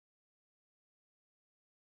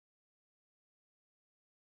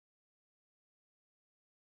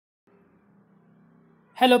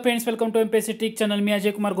Hello friends, welcome to MPSC take channel. मी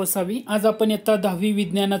अजय कुमार गोसावी. आज आपण इयत्ता 10वी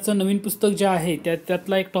विज्ञानाचं नवीन पुस्तक जे आहे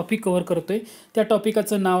त्यातला एक टॉपिक कव्हर करतोय. त्या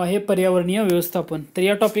टॉपिकाचं नाव आहे पर्यावरणीय व्यवस्थापन. तर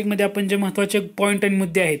या टॉपिकमध्ये आपण जे महत्त्वाचे पॉईंट आणि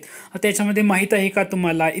मुद्दे आहेत त्याच्यामध्ये माहीत आहे का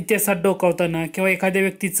तुम्हाला, इतिहासात डोकावताना किंवा एखाद्या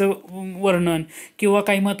व्यक्तीचं वर्णन किंवा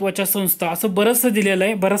काही महत्त्वाच्या संस्था, असं बरंचसं दिलेलं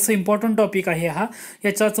आहे. बरंचसं इम्पॉर्टंट टॉपिक आहे हा.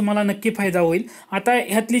 याचा तुम्हाला नक्की फायदा होईल. आता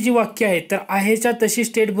ह्यातली जी वाक्य आहेत तर आहेच्या तशी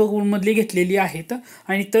स्टेट बुकमधली घेतलेली आहेत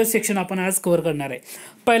आणि तर सेक्शन आपण आज कव्हर करणार आहे.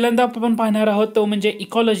 पहिल्यांदा आपण पाहणार आहोत तो म्हणजे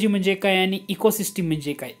इकॉलॉजी म्हणजे काय आणि इकोसिस्टीम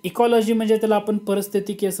म्हणजे काय. इकॉलॉजी म्हणजे त्याला आपण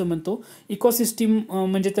परिस्थितिकी असं म्हणतो. इकोसिस्टीम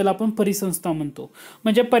म्हणजे त्याला आपण परिसंस्था म्हणतो.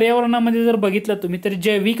 म्हणजे पर्यावरणामध्ये जर बघितलं तुम्ही तर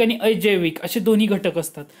जैविक आणि अजैविक असे दोन्ही घटक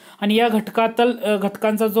असतात आणि या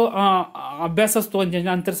घटकांचा जो अभ्यास असतो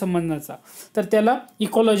आंतरसंबंधाचा तर त्याला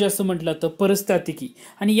इकॉलॉजी असं म्हटलं जातं, परिस्थितिकी.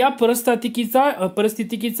 आणि या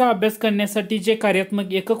परिस्थितिकीचा अभ्यास करण्यासाठी जे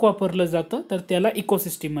कार्यात्मक एकक वापरलं जातं तर त्याला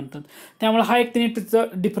इकोसिस्टीम म्हणतात. त्यामुळे हा एक त्याचा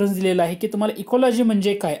डिफरन्स दिलेला आहे की तुम्हाला इकॉलॉजी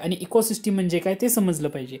म्हणजे काय आणि इकोसिस्टीम म्हणजे काय ते समजलं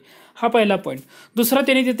पाहिजे. हा पहिला पॉईंट. दुसरा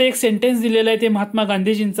त्याने तिथे एक सेंटेन्स दिलेला आहे, ते महात्मा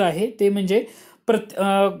गांधीजींचं आहे. ते म्हणजे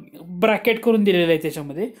ब्रॅकेट करून दिलेलं आहे.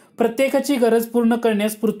 त्याच्यामध्ये प्रत्येकाची गरज पूर्ण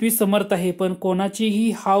करण्यास पृथ्वी समर्थ आहे, पण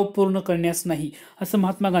कोणाचीही हाव पूर्ण करण्यास नाही, असं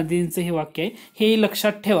महात्मा गांधींचं हे वाक्य आहे. हे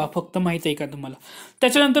लक्षात ठेवा. फक्त माहीत आहे का तुम्हाला.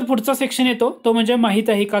 त्याच्यानंतर पुढचा सेक्शन येतो तो म्हणजे माहीत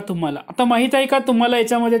आहे का तुम्हाला. आता माहीत आहे का तुम्हाला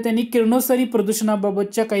याच्यामध्ये त्यांनी किरणोत्सर्गी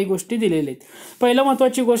प्रदूषणाबाबतच्या काही गोष्टी दिलेल्या आहेत. पहिलं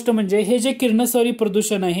महत्त्वाची गोष्ट म्हणजे हे जे किरणोत्सर्गी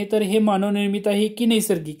प्रदूषण आहे तर हे मानवनिर्मित आहे की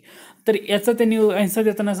नैसर्गिक. तर याचं त्यांनी आन्सर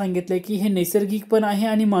देताना सांगितलं की हे नैसर्गिक पण आहे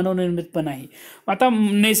आणि मानवनिर्मित पण आहे. आता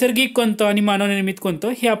नैसर्गिक कोणतं आणि मानवनिर्मित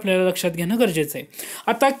कोणतं हे आपल्याला लक्षात घेणं गरजेचं आहे.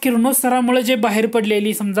 आता किरणोत्सरामुळे जे बाहेर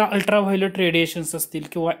पडलेली समजा अल्ट्राव्हायोलेट रेडिएशन्स असतील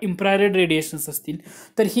किंवा इन्फ्रारेड रेडिएशन्स असतील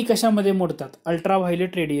तर ही कशामध्ये मोडतात.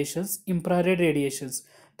 अल्ट्राव्हायोलेट रेडिएशन्स, इन्फ्रारेड रेडिएशन्स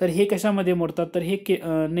तर हे कशामध्ये मोडतात तर हे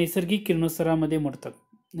नैसर्गिक किरणोत्सरामध्ये मोडतात.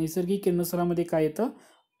 नैसर्गिक किरणोत्सरामध्ये काय येतं,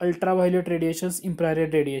 अल्ट्राव्हायोलेट रेडिएशन्स,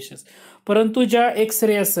 इन्फ्रारेड रेडिएशन्स. परंतु ज्या एक्स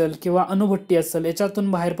रे असेल किंवा अणुभट्टी असेल याच्यातून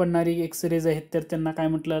बाहेर पडणारी एक्स रेज आहेत तर त्यांना काय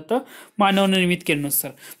म्हटलं जातं, मानवनिर्मित किरणोत्सर.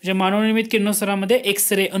 म्हणजे मानवनिर्मित किरणोत्सरामध्ये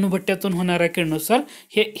एक्स रे अणुभट्ट्यातून होणारा किरणोत्सर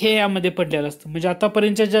हे यामध्ये पडलेलं असतं. म्हणजे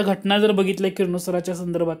आतापर्यंतच्या ज्या घटना जर बघितल्या किरणोत्सराच्या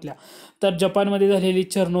संदर्भातल्या तर जपानमध्ये झालेली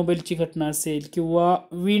चर्नोबिलची घटना असेल किंवा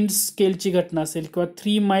विंड स्केलची घटना असेल किंवा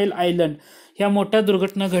 3 माईल आयलंड ह्या मोठ्या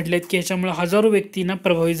दुर्घटना घडल्यात की ह्याच्यामुळे हजारो व्यक्तींना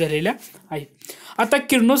प्रभावित झालेल्या आहेत. आता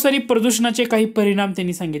किरणोत्सर्गी प्रदूषणाचे काही परिणाम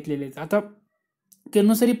त्यांनी सांगितलेले आहेत. आता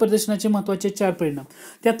किरणोत्सर्गी प्रदूषणाचे महत्त्वाचे 4 परिणाम.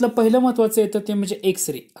 त्यातलं पहिलं महत्त्वाचं येतं ते म्हणजे एक्स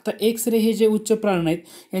रे. आता एक्स रे हे जे उच्च प्राण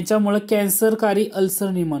आहेत यांच्यामुळे कॅन्सरकारी अल्सर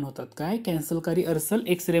निर्माण होतात. काय कॅन्सरकारी अल्सर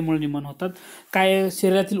एक्स रेमुळे निर्माण होतात. काय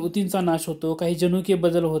शरीरातील ऊतींचा नाश होतो, काही जनुकीय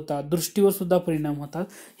बदल होतात, दृष्टीवर सुद्धा परिणाम होतात.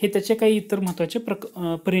 हे त्याचे काही इतर महत्त्वाचे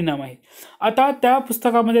परिणाम आहेत. आता त्या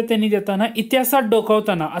पुस्तकामध्ये त्यांनी देताना इतिहासात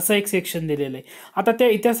डोकावताना असं एक सेक्शन दिलेलं आहे. आता त्या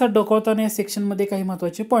इतिहासात डोकावताना या सेक्शनमध्ये काही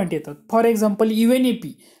महत्त्वाचे पॉईंट येतात. फॉर एक्झाम्पल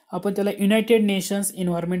UNEP आपण त्याला युनायटेड नेशन्स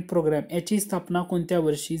एन्व्हायरमेंट प्रोग्राम याची स्थापना कोणत्या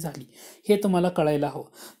वर्षी झाली हे तुम्हाला कळायला हवं.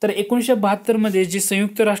 तर 1972 मध्ये जी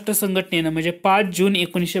संयुक्त राष्ट्र संघटनेनं म्हणजे 5 जून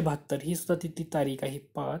 1972 ही सुद्धा तिथली तारीख आहे.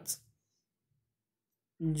 5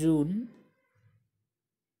 जून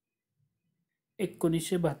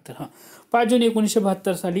 1972. 5 जून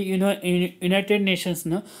 1972 साली युनायटेड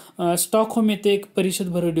नेशन्सनं स्टॉकहोम येथे एक परिषद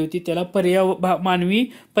भरवली होती. त्याला मानवी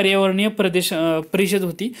पर्यावरणीय परिषद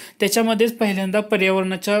होती. त्याच्यामध्येच पहिल्यांदा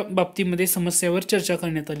पर्यावरणाच्या बाबतीमध्ये समस्यावर चर्चा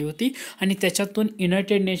करण्यात आली होती आणि त्याच्यातून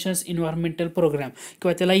युनायटेड नेशन्स एन्व्हायरमेंटल प्रोग्राम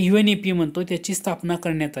किंवा त्याला UNEP म्हणतो त्याची स्थापना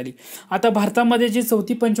करण्यात आली. आता भारतामध्ये जी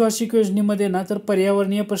 4थी पंचवार्षिक योजनेमध्ये ना तर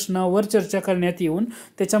पर्यावरणीय प्रश्नावर चर्चा करण्यात येऊन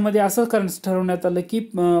त्याच्यामध्ये असं ठरवण्यात आलं की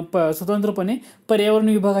स्वतंत्रपणे पर्यावरण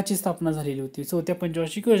विभागाची स्थापना झालेली होती 4थ्या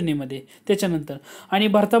पंचवार्षिक योजनेमध्ये. त्याच्यानंतर आणि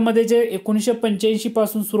भारतामध्ये जे 1985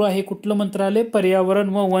 पासून सुरू आहे कुठलं मंत्रालय, पर्यावरण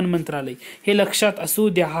व वन मंत्रालय. हे लक्षात असू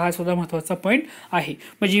द्या, हा सुद्धा महत्त्वाचा पॉईंट आहे.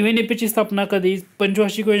 म्हणजे UNEPची स्थापना कधी,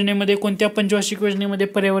 पंचवार्षिक योजनेमध्ये कोणत्या पंचवार्षिक योजनेमध्ये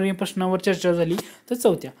पर्यावरणीय प्रश्नावर चर्चा झाली तर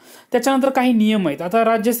 4थ्या. त्याच्यानंतर काही नियम आहेत. आता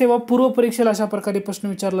राज्यसेवा पूर्व परीक्षेला अशा प्रकारे प्रश्न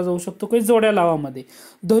विचारला जाऊ शकतो की जोड्या लावामध्ये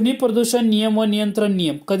ध्वनी प्रदूषण नियम व नियंत्रण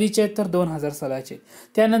नियम कधीचे आहेत तर 2000 सालाचे.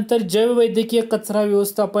 त्यानंतर जैववैद्यकीय कचरा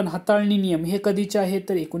व्यवस्थापन हाताळणी नियम हे कधीचे आहेत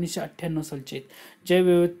तर 1998 सालचे आहेत.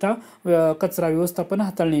 जैव कचरा व्यवस्थापन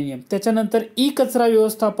हाताळणी नियम. त्याच्यानंतर कचरा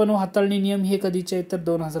व्यवस्थापन व हाताळणी नियम हे कधीचे आहेत तर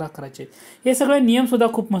 2011चे आहेत. हे सगळे नियम सुद्धा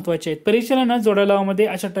खूप महत्त्वाचे आहेत. परीक्षेला ना जोड्यालावामध्ये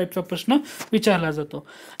अशा टाईपचा प्रश्न विचारला जातो.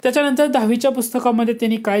 त्याच्यानंतर 10वीच्या पुस्तकामध्ये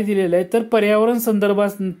त्यांनी काय दिलेलं आहे तर पर्यावरण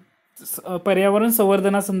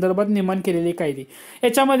संवर्धनासंदर्भात निर्माण केलेले कायदे.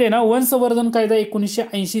 याच्यामध्ये ना वन संवर्धन कायदा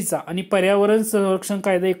 1980चा आणि पर्यावरण संरक्षण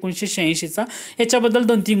कायदा 1986चा याच्याबद्दल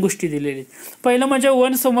 2-3 गोष्टी दिलेल्या आहेत. पहिलं म्हणजे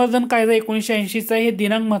वन संवर्धन कायदा 1980चा हे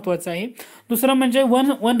दिनांक महत्त्वाचा आहे. दुसरं म्हणजे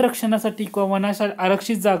वन रक्षणासाठी किंवा वनासाठी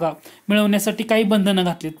आरक्षित जागा मिळवण्यासाठी काही बंधनं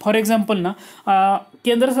घातलीत. फॉर एक्झाम्पल ना,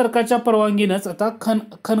 केंद्र सरकारच्या परवानगीनंच आता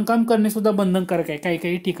खणकाम करणे सुद्धा बंधनकारक आहे काही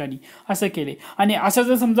काही ठिकाणी असं केले. आणि असं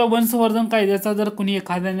जर समजा वन संवर्धन कायद्याचा जर कुणी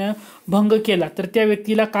एखाद्याने भंग केला तर त्या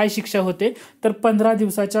व्यक्तीला काय शिक्षा होते, तर 15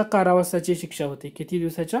 दिवसाच्या कारावासाची शिक्षा होते. किती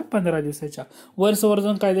दिवसाच्या? 15 दिवसाच्या. वन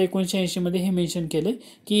संवर्धन कायदा 1980 मध्ये हे मेन्शन केले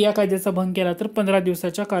की या कायद्याचा भंग केला तर 15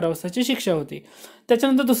 दिवसाच्या कारावासाची शिक्षा होते.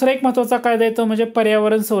 त्याच्यानंतर दुसरा एक महत्त्वाचा कायदा येतो म्हणजे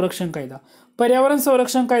पर्यावरण संरक्षण कायदा. पर्यावरण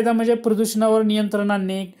संरक्षण कायदा म्हणजे प्रदूषणावर नियंत्रण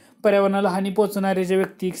आणणे, पर्यावरणाला हानी पोहोचणारे जे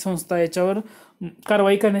व्यक्ती संस्था याच्यावर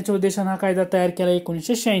कारवाई करण्याच्या उद्देशाने हा कायदा तयार केला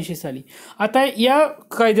 1986 साली. आता या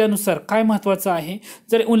कायद्यानुसार काय महत्त्वाचं आहे,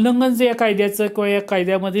 जर उल्लंघन जे या कायद्याचं किंवा या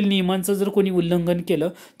कायद्यामधील नियमांचं जर कोणी उल्लंघन केलं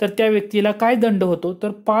तर त्या व्यक्तीला काय दंड होतो,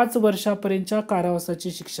 तर 5 वर्षापर्यंतच्या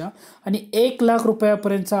कारावासाची शिक्षा आणि 1 लाख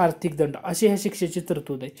रुपयापर्यंतचा आर्थिक दंड अशी ह्या शिक्षेची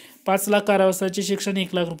तरतूद आहे. 5 लाख कारावासाची शिक्षा आणि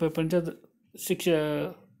 1 लाख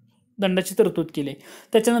रुपयापर्यंतच्या दंडाची तरतूद केली.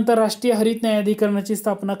 त्याच्यानंतर राष्ट्रीय हरित न्यायाधिकरणाची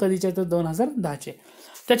स्थापना कधीच्या तर 2010चे.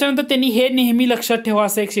 त्याच्यानंतर त्यांनी हे नेहमी लक्षात ठेवा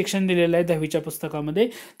असं एक सेक्शन दिलेलं आहे 10वीच्या पुस्तकामध्ये.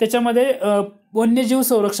 त्याच्यामध्ये वन्यजीव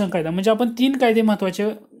संरक्षण कायदा म्हणजे आपण 3 कायदे महत्त्वाचे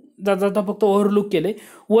जाता फक्त ओव्हरलुक केले.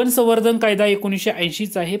 वन संवर्धन कायदा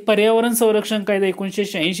 1980चा आहे, पर्यावरण संरक्षण कायदा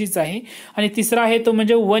 1986चा आहे आणि तिसरा आहे तो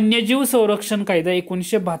म्हणजे वन्यजीव संरक्षण कायदा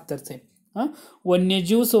 1972चा आहे.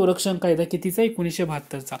 वन्यजीव संरक्षण कायदा कितीचा?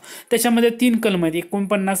 1972चा. त्याच्यामध्ये 3 कलम आहेत,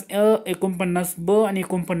 49A, 49B आणि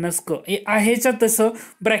 49K. हे आहेच्या तसं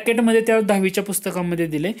ब्रॅकेटमध्ये त्या 10वीच्या पुस्तकामध्ये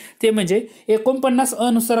दिले. ते म्हणजे 49A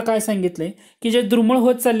नुसार काय सांगितलंय की जे दुर्मिळ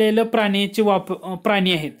होत चाललेलं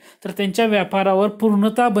प्राणी आहेत तर त्यांच्या व्यापारावर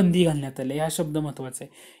पूर्णतः बंदी घालण्यात आली. हा शब्द महत्त्वाचा आहे.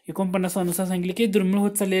 49A नुसार सांगितले की दुर्मिळ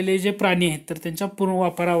होत चाललेले जे प्राणी आहेत तर त्यांच्या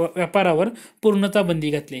व्यापारावर पूर्णतः बंदी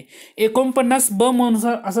घातली. 49B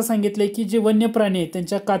नुसार असं सांगितलंय की जे वन्य प्राणी आहेत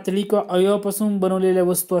त्यांच्या कातडी किंवा अवयवापासून बनवलेल्या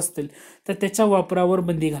वस्तू असतील तर त्याच्या वापरावर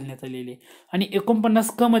बंदी घालण्यात आलेली आहे. आणि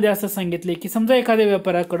 49K मध्ये असं सांगितलंय की समजा एखाद्या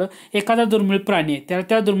व्यापाऱ्याकडं एखादा दुर्मिळ प्राणी आहे,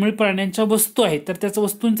 त्या दुर्मिळ प्राण्यांच्या वस्तू आहेत तर त्याचा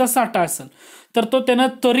वस्तूंचा साठा असेल तर तो त्यांना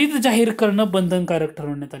त्वरित जाहीर करणं बंधनकारक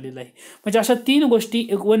ठरवण्यात आलेलं आहे. म्हणजे अशा 3 गोष्टी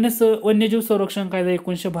वन्यजीव संरक्षण कायदा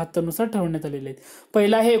 1972 नुसार ठरवण्यात आलेल्या आहेत.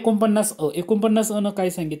 पहिला आहे 49A. 49A न काय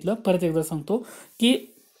सांगितलं परत एकदा सांगतो की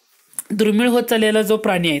दुर्मिळ होत चाललेला जो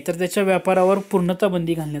प्राणी आहे तर त्याच्या व्यापारावर पूर्णतः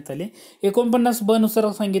बंदी घालण्यात आली. 49B नुसार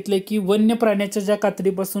सांगितले की वन्य प्राण्याच्या ज्या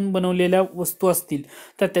कातडीपासून बनवलेल्या वस्तू असतील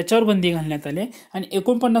तर त्याच्यावर बंदी घालण्यात आली. आणि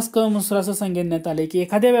 49K नुसार असं सांगण्यात आले की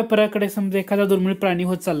एखाद्या व्यापाऱ्याकडे समजा एखादा दुर्मिळ प्राणी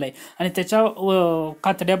होत चाललाय आणि त्याच्या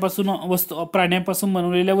कातड्यापासून प्राण्यापासून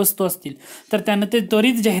बनवलेल्या वस्तू असतील तर त्यांना ते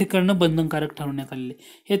त्वरित जाहीर करणं बंधनकारक ठरवण्यात आलेले.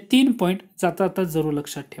 हे 3 पॉईंट जाता जरूर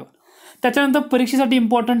लक्षात ठेवा. त्याच्यानंतर परीक्षेसाठी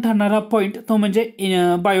इम्पॉर्टंट ठरणारा पॉईंट तो म्हणजे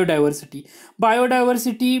बायोडायव्हर्सिटी.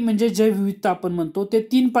 बायोडायव्हर्सिटी म्हणजे जैवविविधता आपण म्हणतो ते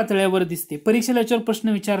 3 पातळ्यावर दिसते. परीक्षेला याच्यावर प्रश्न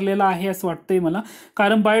विचारलेला आहे असं वाटतंय मला,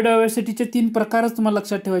 कारण बायोडायव्हर्सिटीचे 3 प्रकारच तुम्हाला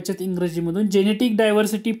लक्षात ठेवायचे आहेत इंग्रजीमधून. जेनेटिक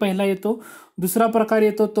डायव्हर्सिटी पहिला येतो, दुसरा प्रकार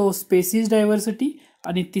येतो तो स्पेसिस डायव्हर्सिटी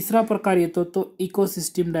आणि तिसरा प्रकार येतो तो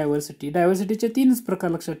इकोसिस्टीम डायव्हर्सिटी. डायव्हर्सिटीचे 3च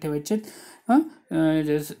प्रकार लक्षात ठेवायचे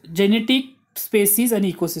आहेत, जेनेटिक, स्पेसिस आणि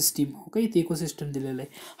इकोसिस्टीम. ओके, इथे इकोसिस्टम दिलेलं आहे.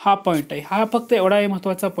 हा पॉईंट आहे, हा फक्त एवढा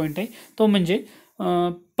महत्त्वाचा पॉईंट आहे तो म्हणजे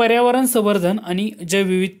पर्यावरण संवर्धन आणि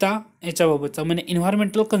जैवविविधता याच्याबाबतचा म्हणजे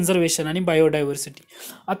एन्व्हायरमेंटल कन्झर्वेशन आणि बायोडायव्हर्सिटी.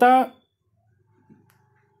 आता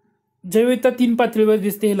जैवविविधता 3 पातळीवर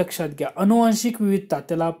दिसते हे लक्षात घ्या. अनुवांशिक विविधता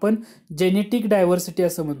त्याला आपण जेनेटिक डायव्हर्सिटी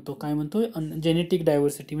असं म्हणतो. काय म्हणतो? जेनेटिक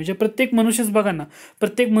डायव्हर्सिटी म्हणजे प्रत्येक मनुष्यच बघा ना,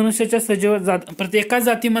 प्रत्येक मनुष्याच्या सजीव प्रत्येकाच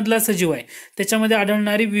जातीमधला सजीव आहे त्याच्यामध्ये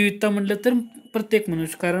आढळणारी विविधता म्हटलं तर प्रत्येक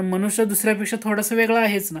मनुष्य, कारण मनुष्य दुसऱ्यापेक्षा थोडासा वेगळा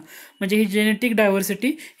आहेच ना, म्हणजे ही जेनेटिक डायव्हर्सिटी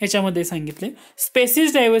ह्याच्यामध्ये सांगितले.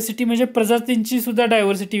 स्पेसिस डायव्हर्सिटी म्हणजे प्रजातींची सुद्धा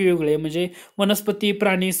डायव्हर्सिटी वेगळी आहे, म्हणजे वनस्पती,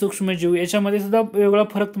 प्राणी, सूक्ष्मजीव याच्यामध्ये सुद्धा वेगळा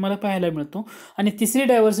फरक तुम्हाला पाहायला मिळतो. आणि तिसरी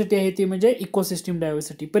डायव्हर्सिटी आहे ती म्हणजे इकोसिस्टीम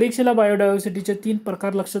डायव्हर्सिटी. परीक्षेला बायोडायव्हर्सिटीचे 3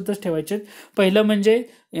 प्रकार लक्षातच ठेवायचे. पहिलं म्हणजे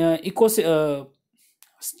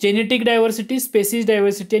जेनेटिक डायव्हर्सिटी, स्पेसिस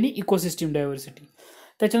डायव्हर्सिटी आणि इकोसिस्टीम डायव्हर्सिटी.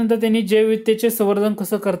 त्याच्यानंतर त्यांनी जैवविविधतेचे संवर्धन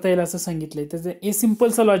कसं करता येईल असं सांगितलंय. त्याचं हे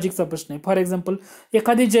सिम्पलचा लॉजिकचा प्रश्न आहे. फॉर एक्झाम्पल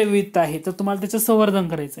एखादी जैवविविधता आहे तर तुम्हाला त्याचं संवर्धन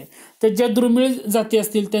करायचं आहे, तर ज्या दुर्मिळ जाती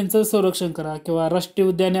असतील त्यांचं संरक्षण करा किंवा राष्ट्रीय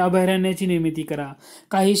उद्याने अभयारण्याची निर्मिती करा,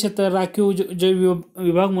 काही क्षेत्र राखीव जैव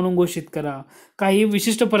विभाग म्हणून घोषित करा, काही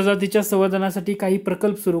विशिष्ट प्रजातीच्या संवर्धनासाठी काही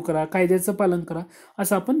प्रकल्प सुरू करा, कायद्याचं पालन करा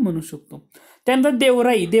असं आपण म्हणू शकतो. त्यानंतर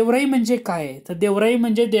देवराई. देवराई म्हणजे काय? तर देवराई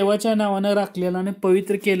म्हणजे देवाच्या नावानं राखलेलं आणि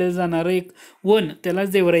पवित्र केलं जाणारं एक वन, त्यालाच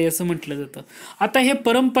देवराई असं म्हटलं जातं. आता हे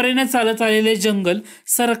परंपरेने चालत आलेले जंगल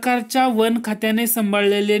सरकारच्या वन खात्याने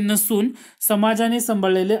सांभाळलेले नसून समाजाने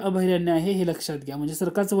सांभाळलेले अभयारण्य आहे, हे लक्षात घ्या. म्हणजे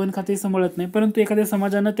सरकारचं वन खाते सांभाळत नाही परंतु एखाद्या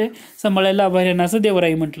समाजानं ते सांभाळलेलं अभयारण्य असं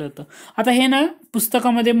देवराई म्हटलं जातं. आता हे ना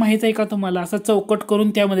पुस्तकामध्ये माहीत आहे का तुम्हाला, असा चौकट करून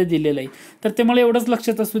त्यामध्ये दिलेलं आहे. तर ते मला एवढंच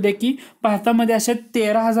लक्षात असू द्या की भारतामध्ये अशा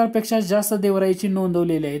 13,000 पेक्षा जास्त देवराईची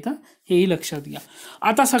नोंदवलेली आहेत, हेही लक्षात घ्या.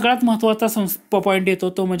 आता सगळ्यात महत्त्वाचा पॉईंट येतो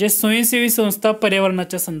तो म्हणजे स्वयंसेवी संस्था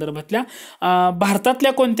पर्यावरणाच्या संदर्भातल्या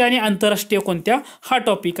भारतातल्या कोणत्या आणि आंतरराष्ट्रीय कोणत्या, हा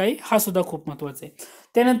टॉपिक आहे, हा सुद्धा खूप महत्त्वाचा आहे.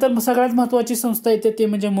 त्यानंतर सगळ्यात महत्त्वाची संस्था येते ते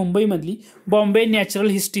म्हणजे मुंबईमधली बॉम्बे नॅचरल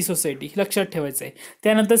हिस्ट्री सोसायटी, लक्षात ठेवायचं आहे.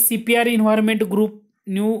 त्यानंतर CPR इन्व्हायरमेंट ग्रुप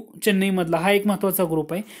न्यू चेन्नईमधला, हा एक महत्त्वाचा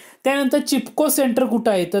ग्रुप आहे. त्यानंतर चिपको सेंटर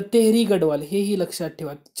कुठं आहे, तर तेहरी गढवाल, हेही लक्षात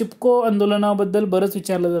ठेवा. चिपको आंदोलनाबद्दल बरंच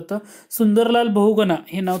विचारलं जातं. सुंदरलाल बहुगुणा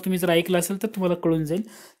हे नाव तुम्ही जर ऐकलं असेल तर तुम्हाला कळून जाईल.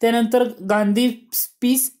 त्यानंतर Gandhi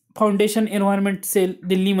peace foundation environment sale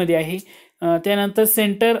दिल्लीमध्ये आहे. त्यानंतर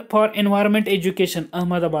सेंटर फॉर एन्व्हायरमेंट एज्युकेशन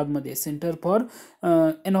अहमदाबादमध्ये, सेंटर फॉर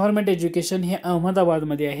एन्व्हायरमेंट एज्युकेशन हे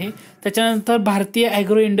अहमदाबादमध्ये आहे. त्याच्यानंतर भारतीय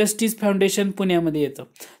ॲग्रो इंडस्ट्रीज फाउंडेशन पुण्यामध्ये येतं.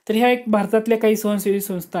 तर ह्या एक भारतातल्या काही स्वयंसेवी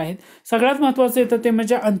संस्था आहेत. सगळ्यात महत्त्वाचं येतं ते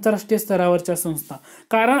म्हणजे आंतरराष्ट्रीय स्तरावरच्या संस्था.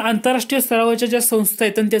 कारण आंतरराष्ट्रीय स्तरावरच्या ज्या संस्था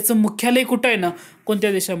आहेत आणि त्याचं मुख्यालय कुठं आहे ना,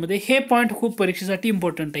 कोणत्या देशामध्ये, हे पॉईंट खूप परीक्षेसाठी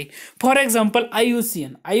इम्पॉर्टंट आहे. फॉर एक्झाम्पल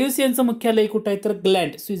IUCNचं मुख्यालय कुठं आहे, तर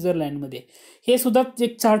ग्लँड, स्वित्झर्लंडमध्ये. हे सुद्धा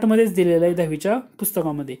एक चार्टमध्येच दिलेलं आहे 10वीच्या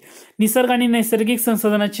पुस्तकामध्ये. निसर्ग आणि नैसर्गिक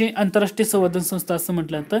संसाधनाची आंतरराष्ट्रीय संवर्धन संस्था असं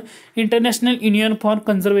म्हटलं जातं. International union for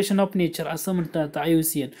conservation of nature असं म्हटलं जातं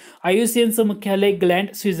IUCNचं मुख्यालय ग्लँड,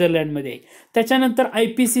 स्वित्झर्लंडमध्ये आहे. त्याच्यानंतर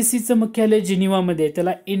IPCCचं मुख्यालय जिनिवामध्ये आहे,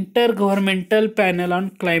 त्याला inter governmental panel on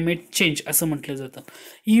climate change असं म्हटलं जातं.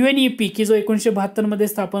 UNEP की जो 1972 मध्ये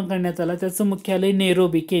स्थापन करण्यात आला, त्याचं मुख्यालय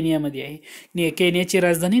नैरोबी, केनियामध्ये आहे. केनियाची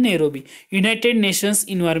राजधानी Nairobi. United nations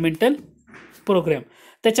environmental programme.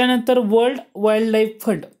 त्याच्यानंतर वर्ल्ड वाईल्ड लाईफ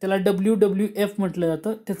फंड, त्याला WWF म्हटलं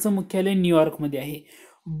जातं, त्याचं मुख्यालय न्यूयॉर्कमध्ये आहे.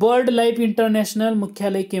 बर्ड लाईफ इंटरनॅशनल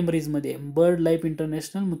मुख्यालय केम्ब्रिजमध्ये,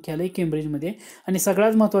 केम्ब्रिजमध्ये. आणि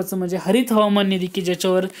सगळ्यात महत्त्वाचं म्हणजे हरित हवामान निधी, की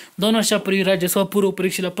ज्याच्यावर 2 वर्षापूर्वी राज्यसभा पूर्व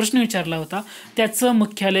परीक्षेला प्रश्न विचारला होता, त्याचं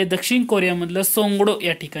मुख्यालय दक्षिण कोरियामधलं सोंगडो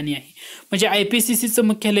या ठिकाणी आहे. म्हणजे IPCCचं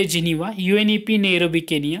मुख्यालय Geneva, UNEP Nairobi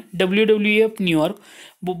Kenya, WWF New York,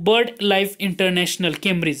 bird life international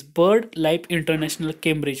Cambridge.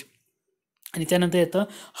 आणि त्यानंतर येतं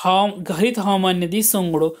हरित हवामान निधी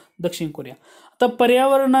सोंगडो, दक्षिण कोरिया. तर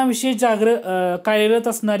पर्यावरणाविषयी कार्यरत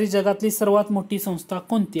असणारी जगातली सर्वात मोठी संस्था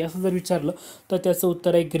कोणती असं जर विचारलं तर त्याचं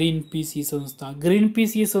उत्तर आहे ग्रीन पीस ही संस्था. ग्रीन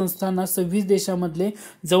पीस ही संस्थांना 26 देशामधले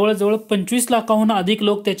जवळजवळ 25 लाखाहून अधिक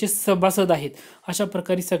लोक त्याचे सभासद आहेत. अशा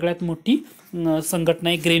प्रकारे सगळ्यात मोठी संघटना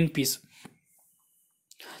आहे ग्रीन पीस.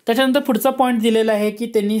 त्याच्यानंतर पुढचा पॉईंट दिलेला आहे की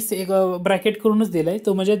त्यांनी ब्रॅकेट करूनच दिलाय,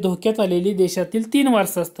 तो म्हणजे धोक्यात आलेली देशातील 3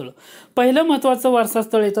 वारसास्थळ. पहिलं महत्त्वाचं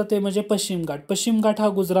वारसास्थळ येतं ते म्हणजे पश्चिम घाट. पश्चिम घाट हा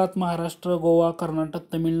गुजरात, महाराष्ट्र, गोवा,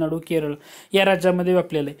 कर्नाटक, तामिळनाडू, केरळ या राज्यामध्ये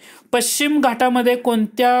व्यापलेला आहे. पश्चिम घाटामध्ये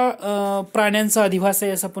कोणत्या प्राण्यांचा अधिवास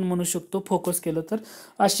आहे असं आपण म्हणू शकतो, फोकस केलं तर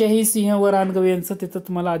आशियाई सिंह व रानगवे यांचं तिथं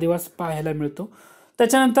तुम्हाला अधिवास पाहायला मिळतो.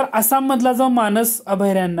 त्याच्यानंतर आसाममधला जो मानस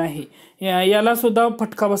अभयारण्य आहे याला सुद्धा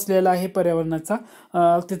फटका बसलेला आहे पर्यावरणाचा.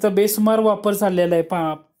 त्याचा बेसुमार वापर चाललेला आहे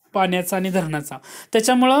पाण्याचा आणि धरणाचा.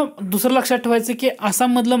 त्याच्यामुळं दुसरं लक्षात ठेवायचं की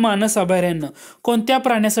आसाममधलं मानस अभयारण्य कोणत्या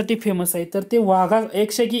प्राण्यासाठी फेमस आहे, तर ते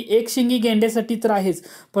एकशिंगी गेंड्यासाठी तर आहेच,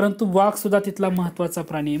 परंतु वाघ सुद्धा तिथला महत्त्वाचा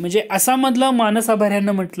प्राणी आहे. म्हणजे आसाममधलं मानस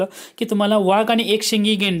अभयारण्य म्हटलं की तुम्हाला वाघ आणि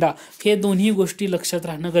एकशिंगी गेंडा हे दोन्ही गोष्टी लक्षात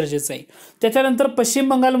राहणं गरजेचं आहे. त्याच्यानंतर पश्चिम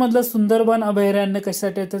बंगालमधलं सुंदरबन अभयारण्य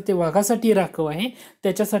कशासाठी आहे, तर ते वाघासाठी राखीव आहे.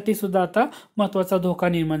 त्याच्यासाठी सुद्धा आता महत्त्वाचा धोका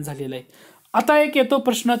निर्माण झालेला आहे. आता एक येतो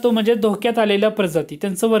प्रश्न, तो म्हणजे धोक्यात आलेल्या प्रजाती,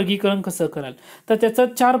 त्यांचं वर्गीकरण कसं कराल, तर त्याचं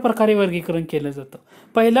 4 प्रकारे वर्गीकरण केलं जातं.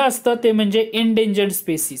 पहिलं असतं ते म्हणजे एंडेंजर्ड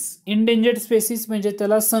स्पेसीस म्हणजे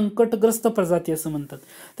त्याला संकटग्रस्त प्रजाती असं म्हणतात.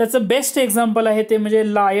 त्याचं बेस्ट एक्झाम्पल आहे ते म्हणजे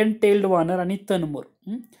लायन टेल्ड वानर आणि तनमोर.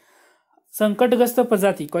 संकटग्रस्त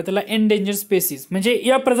प्रजाती किंवा त्याला एंडेंजर्ड स्पेसीस म्हणजे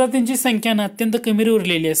या प्रजातींची संख्या ना अत्यंत कमी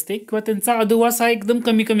उरलेली असते किंवा त्यांचा अधिवास हा एकदम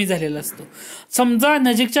कमी झालेला असतो. समजा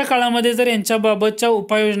नजीकच्या काळामध्ये जर यांच्याबाबतच्या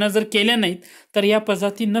उपाययोजना जर केल्या नाहीत तर या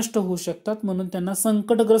प्रजाती नष्ट होऊ शकतात, म्हणून त्यांना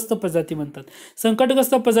संकटग्रस्त प्रजाती म्हणतात.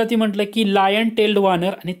 संकटग्रस्त प्रजाती म्हटलं की लायन टेल्ड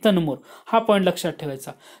वानर आणि तनमोर, हा पॉईंट लक्षात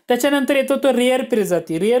ठेवायचा. त्याच्यानंतर येतो तो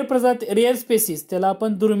रेअर स्पेसीस, त्याला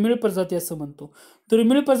आपण दुर्मिळ प्रजाती असं म्हणतो.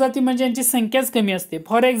 दुर्मिळ प्रजाती म्हणजे यांची संख्याच कमी असते.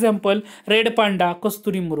 फॉर एक्झाम्पल रेड पांडा,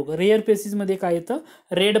 कस्तुरी मृग. रेअर स्पेसीसमध्ये काय येतं,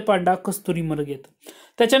 रेड पांडा, कस्तुरी मृग येतं.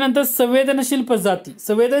 त्याच्यानंतर संवेदनशील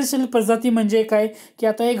प्रजाती म्हणजे काय की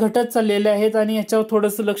आता हे घटत चाललेले आहेत आणि याच्यावर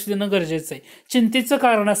थोडंसं लक्ष देणं गरजेचं आहे. चिंतेचं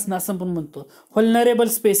कारण असणं असं पण म्हणतो. व्हल्नरेबल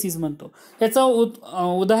स्पेसीज म्हणतो. याचं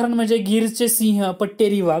उदाहरण म्हणजे गिरचे सिंह,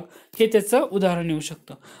 पट्टेरी वाघ हे त्याचं उदाहरण येऊ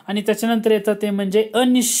शकतं. आणि त्याच्यानंतर येतं ते म्हणजे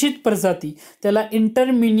अनिश्चित प्रजाती, त्याला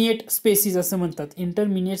इंटरमिनिएट स्पेसीज असं म्हणतात.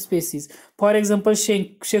 फॉर एक्झाम्पल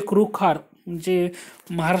शेकरू खार जे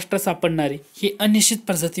महाराष्ट्र सापडणारी ही अनिश्चित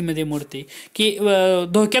प्रजातीमध्ये मोडते, की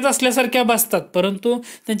धोक्यात असल्यासारख्या भासतात, परंतु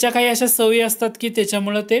त्यांच्या काही अशा सवयी असतात की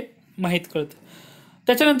त्याच्यामुळं ते माहीत कळतं.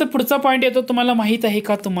 त्याच्यानंतर पुढचा पॉईंट येतो, तुम्हाला माहीत आहे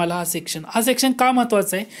का तुम्हाला हा सेक्शन का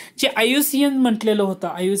महत्त्वाचा आहे, जे IUCN म्हटलेलं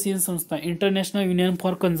होतं, IUCN संस्था, international union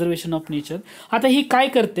for conservation of nature. आता ही काय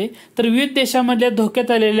करते तर विविध देशामधल्या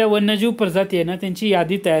धोक्यात आलेल्या वन्यजीव प्रजाती आहे ना त्यांची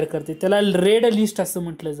यादी तयार करते, त्याला रेड लिस्ट असं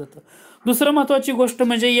म्हटलं जातं. दुसरं महत्त्वाची गोष्ट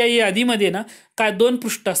म्हणजे या यादीमध्ये ना काय 2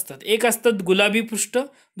 पृष्ठ असतात, एक असतात गुलाबी पृष्ठ,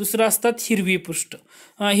 दुसरं असतात हिरवी पृष्ठ.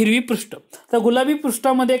 तर गुलाबी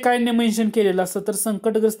पृष्ठामध्ये काय मेन्शन केलेलं असतं तर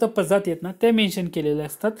संकटग्रस्त प्रजाती आहेत ना ते मेन्शन केलेले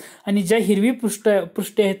असतात, आणि ज्या हिरवी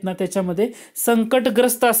पृष्ठे आहेत ना त्याच्यामध्ये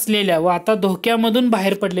संकटग्रस्त असलेल्या व आता धोक्यामधून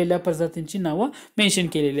बाहेर पडलेल्या प्रजातींची नावं मेन्शन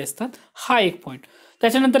केलेली असतात. हा एक पॉईंट.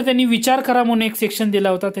 त्याच्यानंतर त्यांनी विचार करा म्हणून एक सेक्शन दिला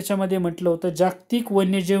होता, त्याच्यामध्ये म्हटलं होतं जागतिक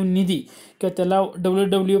वन्यजीव निधी किंवा त्याला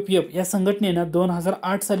WWF या संघटनेनं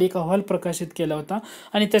 2008 साली एक अहवाल प्रकाशित केला होता,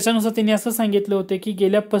 आणि त्याच्यानुसार त्यांनी असं सांगितलं होतं की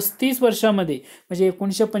गेल्या 35 वर्षामध्ये म्हणजे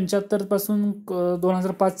 1975 पासून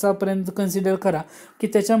 2005 पर्यंत कन्सिडर करा की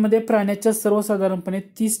त्याच्यामध्ये प्राण्याच्या सर्वसाधारणपणे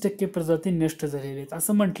 30% प्रजाती नष्ट झालेल्या आहेत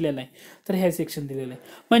असं म्हटलेलं आहे. तर हे सेक्शन दिलेलं आहे.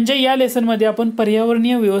 म्हणजे या लेसनमध्ये आपण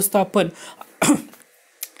पर्यावरणीय व्यवस्थापन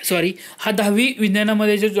हा 10वी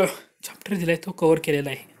विज्ञानामध्ये जो चॅप्टर दिलाय तो कव्हर केलेला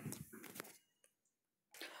आहे.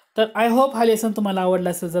 तर आय होप हा लेसन तुम्हाला आवडला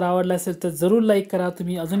असेल. जर आवडला असेल तर जरूर लाईक करा.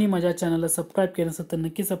 तुम्ही अजूनही माझ्या चॅनलला सबस्क्राईब केलं असेल तर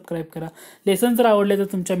नक्की सबस्क्राईब करा. लेसन जर आवडले तर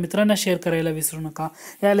तुमच्या मित्रांना शेअर करायला विसरू नका.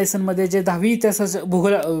 या लेसनमध्ये जे 10वी इतिहासाच्या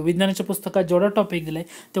भूगोल विज्ञानाच्या पुस्तकात जेवढा टॉपिक दिलाय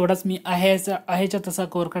तेवढाच मी आहेच्या तसा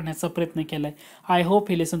कव्हर करण्याचा प्रयत्न केलाय. आय होप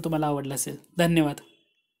हे लेसन तुम्हाला आवडलं असेल. धन्यवाद.